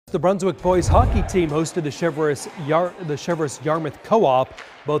The Brunswick boys hockey team hosted the Cheverus Yarmouth co-op.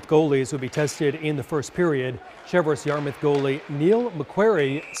 Both goalies would be tested in the first period. Cheverus Yarmouth goalie Neil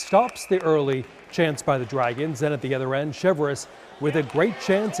McQuarrie stops the early chance by the Dragons. Then at the other end, Cheverus with a great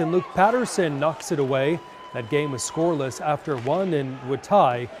chance, and Luke Patterson knocks it away. That game was scoreless after one and would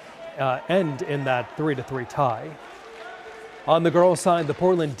end in that 3-3 tie. On the girls' side, the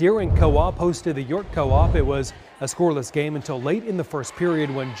Portland Deering co-op hosted the York co-op. It was a scoreless game until late in the first period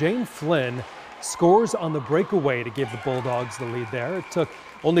when Jane Flynn scores on the breakaway to give the Bulldogs the lead there. It took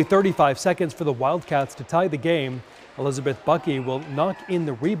only 35 seconds for the Wildcats to tie the game. Elizabeth Bucky will knock in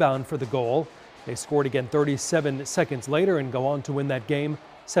the rebound for the goal. They scored again 37 seconds later and go on to win that game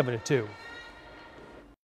 7-2.